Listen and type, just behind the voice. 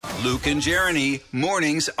Luke and Jeremy,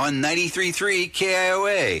 mornings on 93.3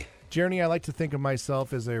 KIOA. Jeremy, I like to think of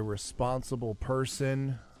myself as a responsible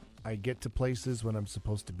person. I get to places when I'm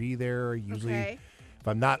supposed to be there. Usually, if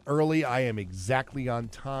I'm not early, I am exactly on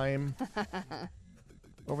time.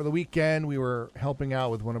 Over the weekend, we were helping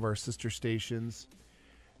out with one of our sister stations,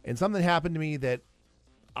 and something happened to me that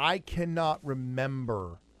I cannot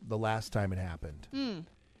remember the last time it happened. And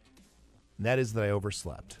that is that I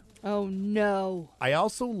overslept. Oh, no. I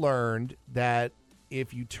also learned that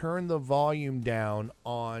if you turn the volume down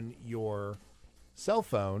on your cell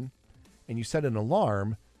phone and you set an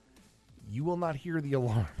alarm, you will not hear the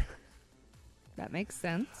alarm. That makes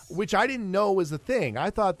sense. Which I didn't know was a thing.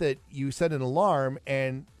 I thought that you set an alarm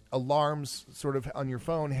and alarms sort of on your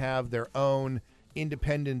phone have their own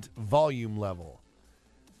independent volume level.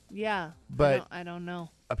 Yeah. But I don't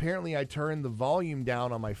know. Apparently I turned the volume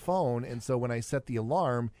down on my phone, and so when I set the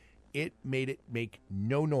alarm, it made it make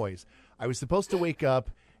no noise. I was supposed to wake up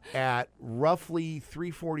at roughly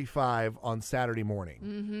 3:45 on Saturday morning.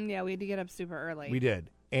 Mm-hmm. Yeah, we had to get up super early. We did.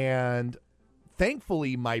 And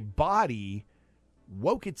thankfully, my body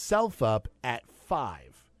woke itself up at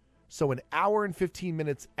 5. So an hour and 15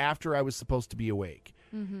 minutes after I was supposed to be awake.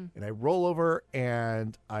 Mm-hmm. And I roll over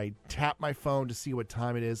and I tap my phone to see what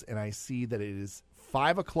time it is, and I see that it is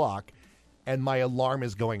 5 o'clock and my alarm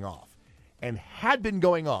is going off and had been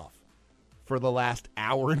going off for the last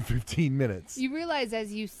hour and 15 minutes. You realize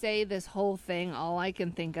as you say this whole thing, all I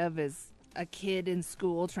can think of is a kid in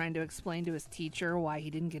school trying to explain to his teacher why he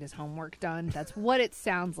didn't get his homework done. That's what it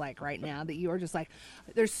sounds like right now, that you are just like,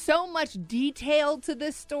 there's so much detail to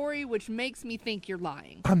this story, which makes me think you're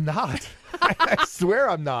lying. I'm not. I swear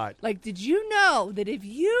I'm not. Like, did you know that if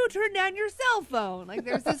you turn down your cell phone, like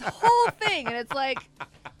there's this whole thing, and it's like,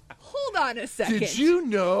 hold on a second. Did you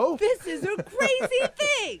know? This is a crazy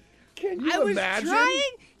thing. Can you I was imagine?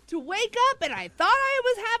 trying to wake up, and I thought I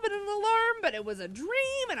was having an alarm, but it was a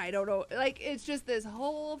dream, and I don't know. Like, it's just this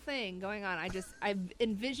whole thing going on. I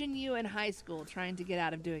envision you in high school trying to get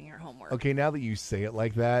out of doing your homework. Okay, now that you say it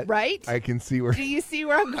like that, Right? I can see where. Do you see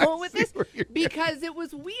where I'm going with this? where you're Because it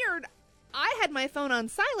was weird. I had my phone on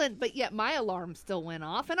silent, but yet my alarm still went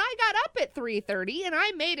off, and I got up at 3:30, and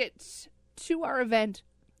I made it to our event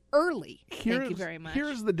early. Thank you very much.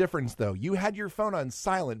 Here's the difference, though. You had your phone on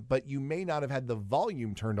silent, but you may not have had the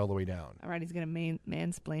volume turned all the way down. All right, he's going to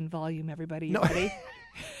mansplain volume, everybody. You No. ready?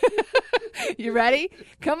 You ready?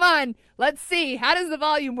 Come on. Let's see. How does the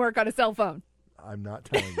volume work on a cell phone? I'm not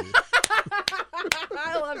telling you.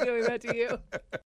 I love doing that to you.